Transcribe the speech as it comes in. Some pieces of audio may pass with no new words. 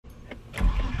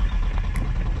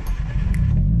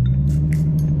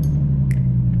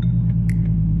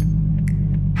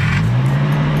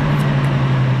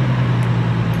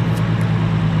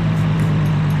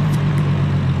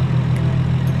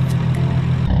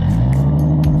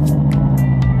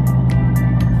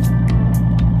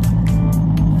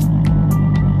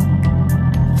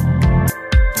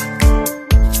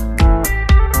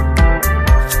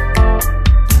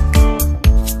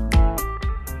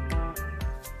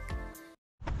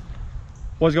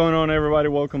What's going on, everybody?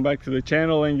 Welcome back to the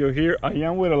channel, and you're here. I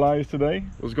am with Elias today.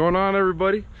 What's going on,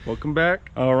 everybody? Welcome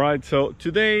back. All right, so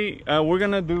today we're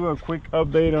gonna do a quick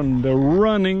update on the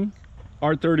running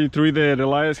R33 that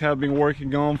Elias have been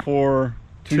working on for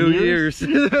two years. So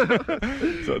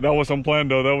that was unplanned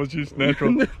though, that was just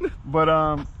natural.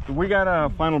 But we got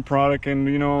a final product, and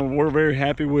you know, we're very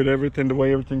happy with everything, the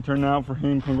way everything turned out for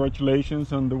him.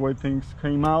 Congratulations on the way things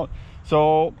came out.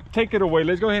 So take it away.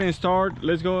 Let's go ahead and start.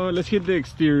 Let's hit the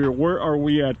exterior. Where are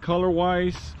we at color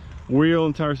wise, wheel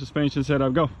and tire suspension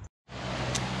setup? Go.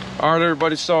 All right,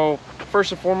 everybody, so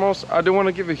first and foremost, I do want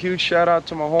to give a huge shout out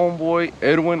to my homeboy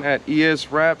Edwin at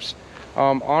ES Wraps.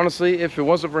 Honestly, if it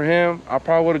wasn't for him, I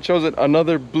probably would have chosen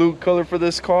another blue color for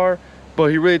this car,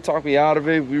 but he really talked me out of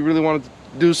it. We really wanted to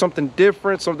do something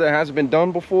different, something that hasn't been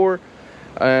done before,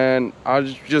 and I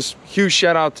just huge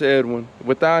shout out to Edwin.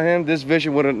 Without him, this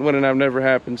vision wouldn't have never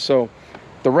happened. So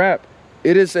the wrap,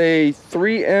 it is a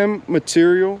 3M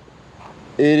material.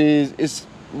 It's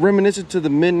reminiscent to the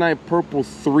Midnight Purple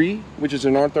 3, which is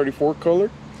an R34 color.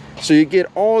 So you get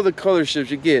all the color shifts.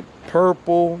 You get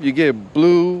purple, you get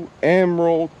blue,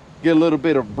 emerald, get a little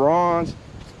bit of bronze.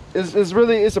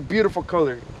 It's a beautiful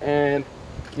color, and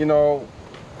you know,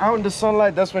 out in the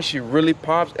sunlight, that's when she really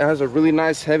pops. It has a really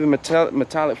nice heavy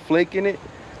metallic flake in it,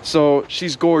 so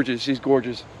she's gorgeous. She's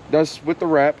gorgeous. That's with the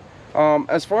wrap.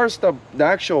 As far as the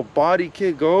actual body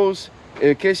kit goes,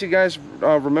 in case you guys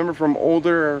remember from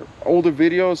older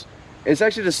videos, it's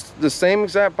actually the same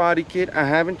exact body kit. I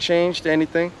haven't changed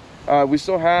anything. We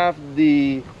still have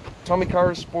the Tommy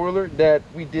Car spoiler that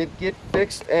we did get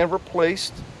fixed and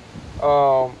replaced.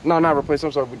 No, not replaced,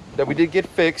 I'm sorry, that we did get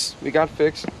fixed. We got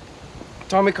fixed.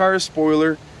 Tommy Car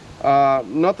spoiler,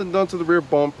 nothing done to the rear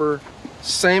bumper,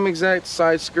 same exact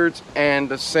side skirts, and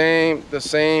the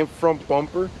same front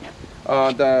bumper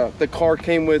the car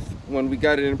came with when we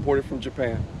got it imported from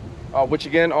Japan. Which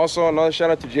again, also another shout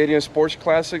out to JDM Sports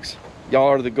Classics. Y'all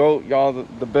are the GOAT. Y'all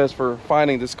the best for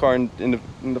finding this car in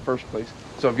the first place.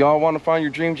 So if y'all want to find your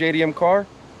dream JDM car,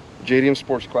 JDM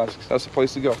Sports Classics, that's the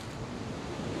place to go.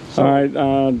 So, all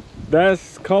right,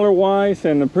 that's color wise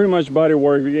and pretty much body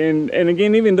work. And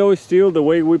again, even though it's still the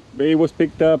way it was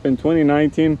picked up in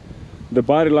 2019, the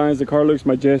body lines, the car looks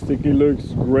majestic. It looks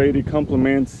great. It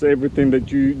complements everything that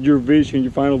your vision,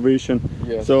 your final vision.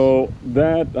 yes. So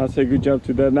that, I'll say good job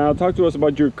to that. Now talk to us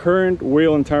about your current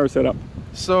wheel and tire setup.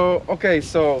 So okay,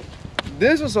 so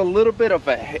this was a little bit of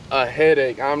a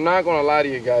headache, I'm not gonna lie to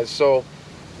you guys. So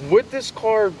with this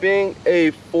car being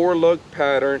a 4-lug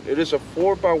pattern, it is a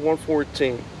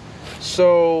 4x114.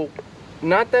 So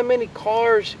not that many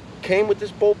cars came with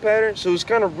this bolt pattern, so it's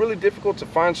kind of really difficult to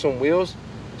find some wheels.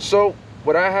 So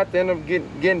what I had to end up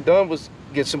getting done was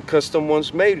get some custom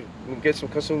ones made, get some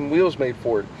custom wheels made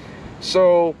for it.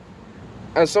 So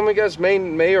as some of you guys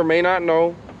may or may not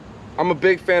know, I'm a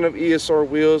big fan of ESR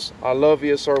wheels. I love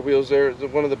ESR wheels. They're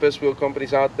one of the best wheel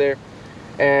companies out there.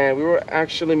 And we were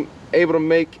actually able to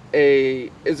make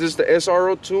is this the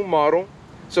SR02 model?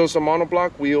 So it's a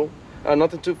monoblock wheel.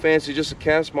 Nothing too fancy, just a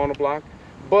cast monoblock.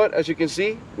 But as you can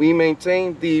see, we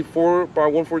maintained the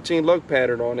 4x114 lug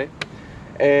pattern on it.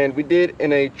 And we did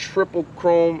in a triple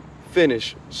chrome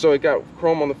finish. So it got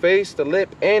chrome on the face, the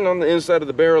lip, and on the inside of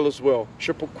the barrel as well.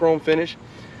 Triple chrome finish.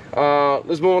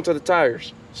 Let's move on to the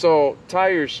tires. So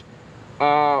tires,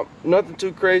 nothing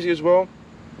too crazy as well.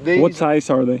 What size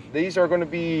are they? These are going to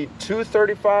be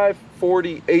 235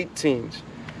 40 18s.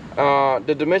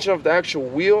 The dimension of the actual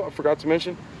wheel, I forgot to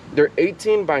mention, they're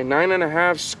 18 by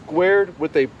 9.5 squared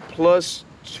with a plus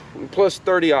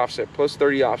 30 offset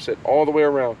all the way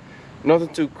around. Nothing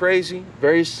too crazy,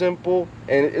 very simple,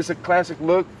 and it's a classic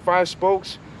look. 5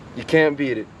 spokes, you can't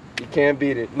beat it. You can't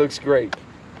beat it. Looks great.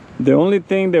 The only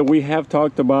thing that we have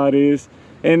talked about is,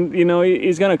 and you know,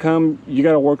 it's gonna come, you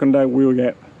gotta work on that wheel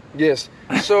gap. Yes.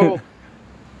 So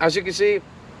as you can see,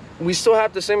 we still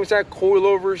have the same exact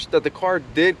coilovers that the car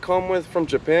did come with from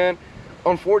Japan.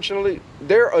 Unfortunately,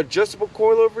 they're adjustable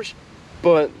coilovers,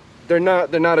 but they're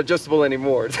not adjustable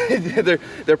anymore.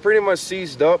 they're pretty much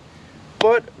seized up.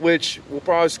 But which we'll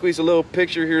probably squeeze a little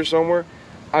picture here somewhere.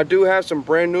 I do have some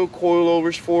brand new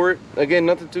coilovers for it. Again,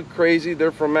 nothing too crazy.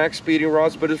 They're from Max Speeding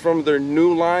Rods, but it's from their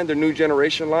new line, their new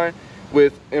generation line,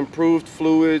 with improved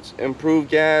fluids, improved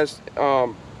gas,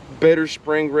 better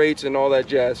spring rates, and all that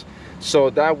jazz.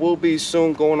 So that will be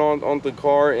soon going on the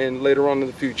car and later on in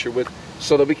the future,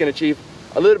 so that we can achieve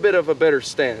a little bit of a better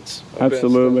stance.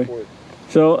 Absolutely.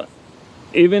 So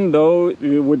even though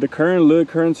with the current look,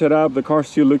 current setup, the car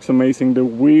still looks amazing. The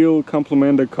wheel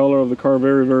complement the color of the car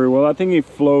very, very well. I think it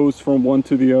flows from one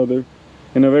to the other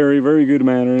in a very, very good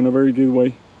manner, in a very good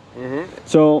way.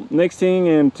 So next thing,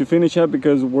 and to finish up,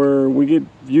 because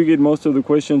you get most of the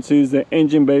questions, is the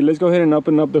engine bay. Let's go ahead and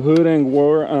open up the hood and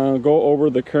go over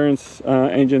the current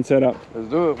engine setup. Let's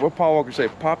do it. What Paul Walker say?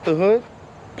 Pop the hood?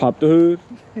 Pop the hood.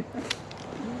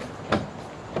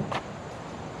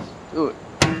 Do it.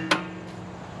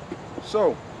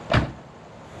 So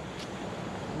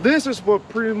this is what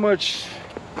pretty much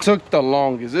took the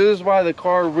longest. This is why the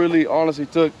car really honestly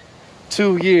took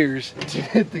 2 years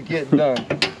to get done.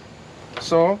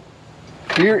 So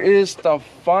here is the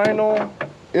final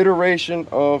iteration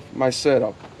of my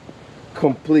setup,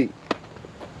 complete.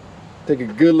 Take a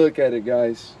good look at it,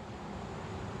 guys.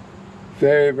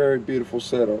 Very, very beautiful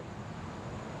setup.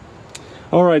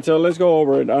 All right, so let's go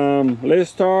over it. Let's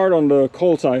start on the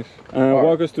cold side.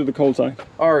 Walk us through the cold side.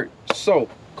 All right, so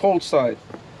cold side.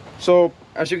 So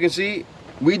as you can see,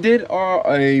 we did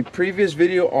a previous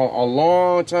video a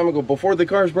long time ago, before the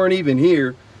cars weren't even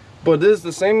here. But this is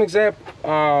the same exact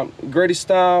Grady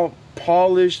style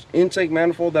polished intake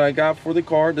manifold that I got for the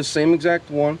car, the same exact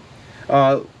one.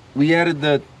 We added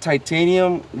the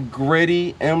titanium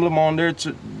Grady emblem on there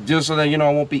just so that, you know,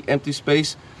 it won't be empty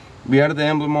space. We added the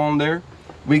emblem on there.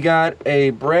 We got a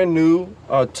brand new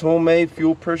Tomei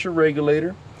fuel pressure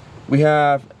regulator. We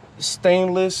have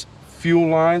stainless fuel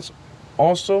lines.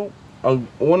 Also,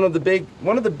 one of the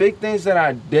big things that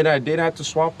I did have to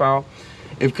swap out.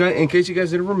 In case you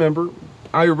guys didn't remember,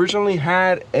 I originally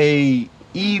had a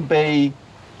eBay.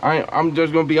 I'm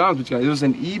just gonna be honest with you guys. It was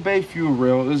an eBay fuel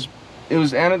rail. It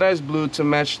was anodized blue to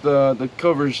match the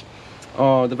covers,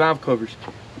 the valve covers.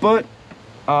 But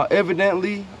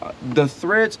evidently, the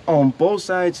threads on both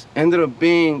sides ended up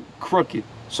being crooked,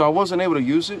 so I wasn't able to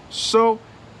use it. So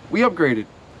we upgraded.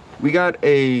 We got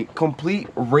a complete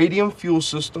radium fuel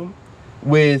system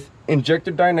with injector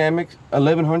dynamics,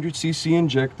 1100cc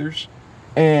injectors,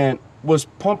 and was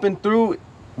pumping through.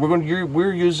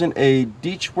 We're using a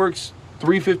Deechworks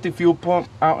 350 fuel pump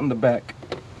out in the back.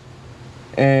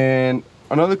 And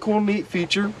another cool neat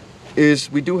feature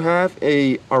is we do have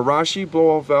a Arashi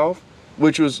blow-off valve,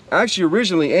 which was actually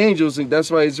originally Angel's, and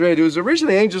that's why it's red. It was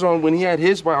originally Angel's on when he had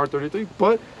his R33,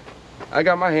 but I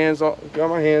got my hands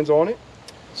on it.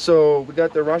 So we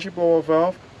got the Arashi blow-off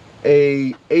valve,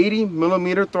 a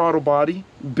 80mm throttle body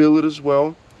billet as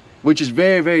well, which is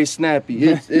very, very snappy.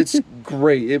 It's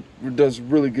great. It does a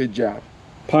really good job.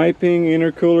 Piping,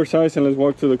 intercooler size, and let's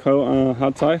walk to the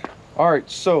hot side. All right,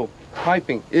 so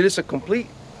piping. It is a complete,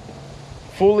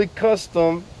 fully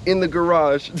custom in the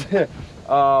garage.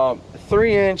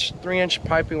 3-inch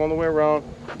piping all the way around,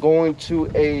 going to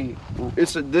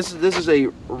this is a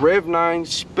Rev 9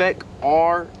 Spec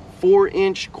R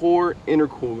 4-inch core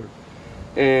intercooler.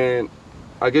 And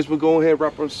I guess we'll go ahead and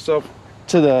wrap ourselves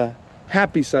to the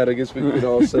happy side, I guess we could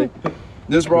all say.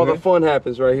 This is where all the fun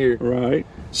happens right here. Right.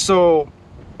 So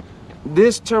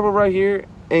this turbo right here,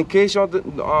 in case y'all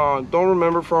don't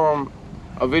remember from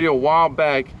a video a while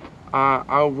back,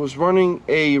 I was running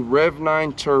a Rev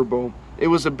 9 turbo. It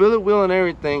was a billet wheel and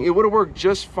everything. It would have worked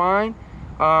just fine,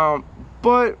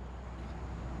 but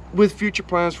with future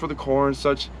plans for the car and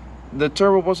such, the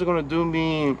turbo wasn't going to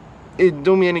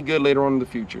do me any good later on in the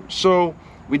future. So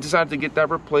we decided to get that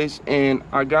replaced, and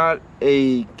I got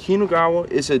a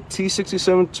Kinugawa. It's a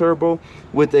T67 turbo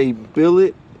with a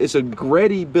billet. It's a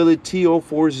Grady billet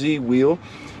T04Z wheel.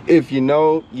 If you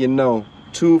know, you know.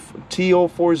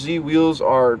 T04Z wheels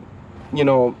are, you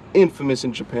know, infamous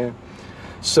in Japan.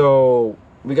 So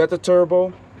we got the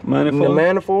turbo, manifold. The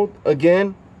manifold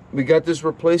again. We got this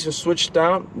replaced and switched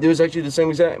out. It was actually the same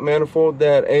exact manifold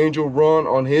that Angel run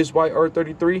on his white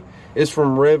R33. It's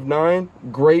from Rev 9.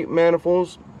 Great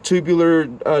manifolds, tubular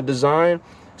design,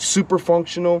 super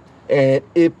functional, and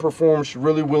it performs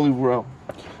really, really well.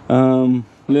 Then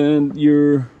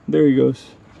there he goes.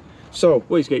 So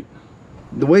wastegate.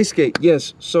 The wastegate,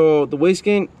 yes. So the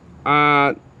wastegate,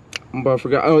 I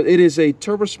forgot. Oh, it is a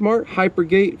Turbo Smart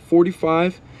Hypergate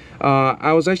 45.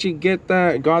 I was actually got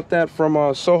that from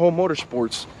Soho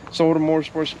Motorsports. Soho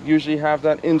Motorsports usually have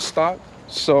that in stock,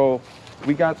 so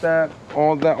we got that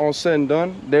all said and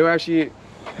done. They actually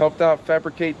helped out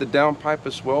fabricate the downpipe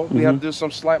as well. We had to do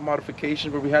some slight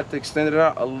modifications where we had to extend it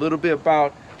out a little bit,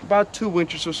 about 2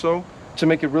 inches or so, to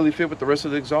make it really fit with the rest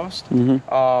of the exhaust. The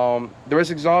rest of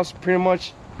the exhaust pretty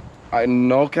much,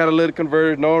 no catalytic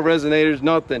converters, no resonators,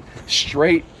 nothing,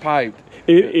 straight piped.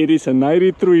 It is a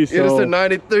 93, so it is a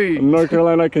 93. North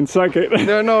Carolina can suck it.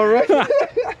 No, right?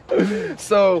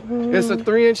 So it's a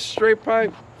 3-inch straight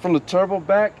pipe from the turbo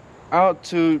back out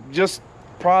to just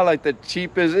probably like the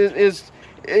cheapest.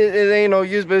 it ain't no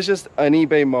use, but it's just an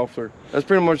eBay muffler. That's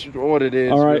pretty much what it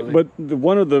is. All right, really. but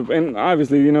one of the, and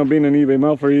obviously, you know, being an eBay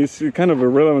muffler is kind of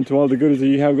irrelevant to all the goodies that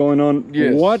you have going on.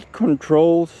 Yes. What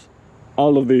controls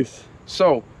all of this?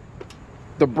 So,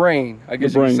 the brain, I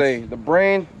guess you could say, the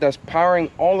brain that's powering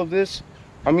all of this,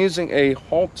 I'm using a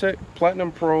Haltech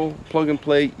Platinum Pro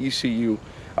plug-and-play ECU,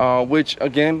 which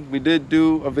again, we did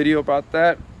do a video about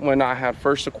that when I had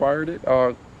first acquired it.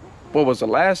 What was it,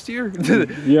 last year?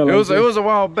 Yeah, it was a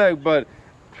while back, but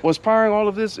what's powering all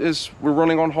of this is we're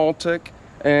running on Haltech.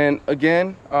 And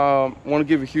again, want to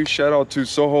give a huge shout out to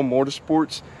Soho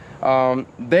Motorsports.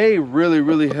 They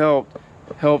really helped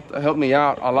me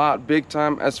out a lot, big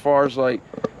time, as far as like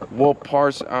what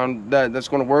parts that's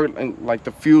going to work, and like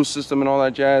the fuel system and all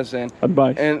that jazz, and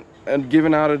advice, and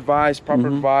giving out advice, proper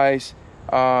advice.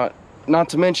 Not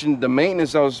to mention the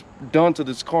maintenance that was done to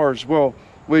this car as well,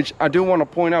 which I do want to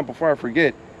point out before I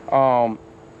forget. The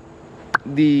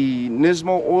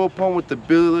Nismo oil pump with the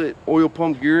billet oil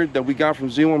pump gear that we got from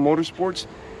Z1 Motorsports,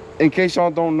 in case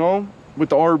y'all don't know, with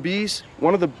the RBs,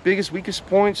 one of the biggest weakest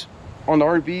points on the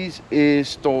RBs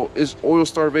is oil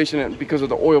starvation because of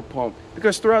the oil pump.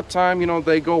 Because throughout time, you know,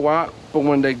 they go out, but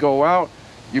when they go out,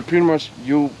 you pretty much,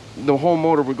 the whole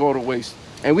motor would go to waste.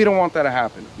 And we don't want that to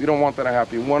happen. We don't want that to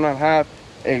happen. We want to have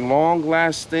a long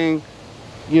lasting,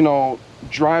 you know,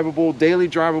 drivable, daily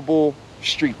drivable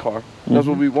street car. That's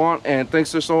what we want. And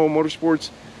thanks to Soho Motorsports,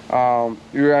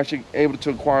 we were actually able to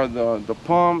acquire the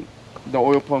pump, the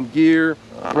oil pump gear,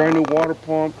 brand new water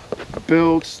pump,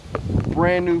 belts,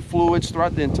 brand new fluids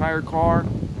throughout the entire car,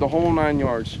 the whole 9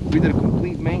 yards. We did a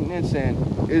complete maintenance, and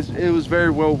it was very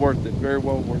well worth it. Very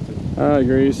well worth it. I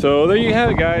agree. So there you have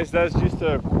it, guys. That's just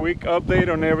a quick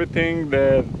update on everything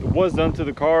that was done to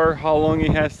the car, how long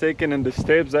it has taken, and the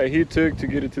steps that he took to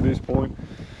get it to this point.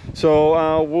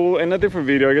 So we'll, in a different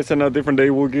video, I guess on a different day,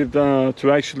 we'll get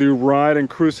to actually ride and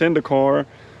cruise in the car.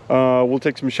 We'll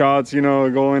take some shots, you know,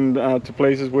 going to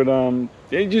places with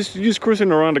just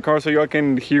cruising around the car, so y'all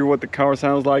can hear what the car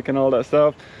sounds like and all that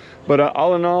stuff. But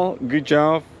all in all, good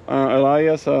job,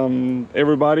 Elias.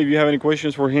 Everybody, if you have any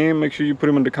questions for him, make sure you put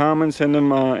them in the comments, send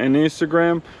them on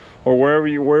Instagram or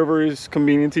wherever is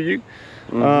convenient to you.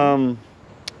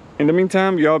 In the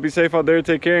meantime, y'all be safe out there,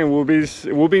 take care, and we'll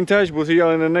be in touch. We'll see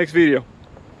y'all in the next video.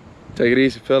 Take it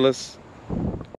easy, fellas.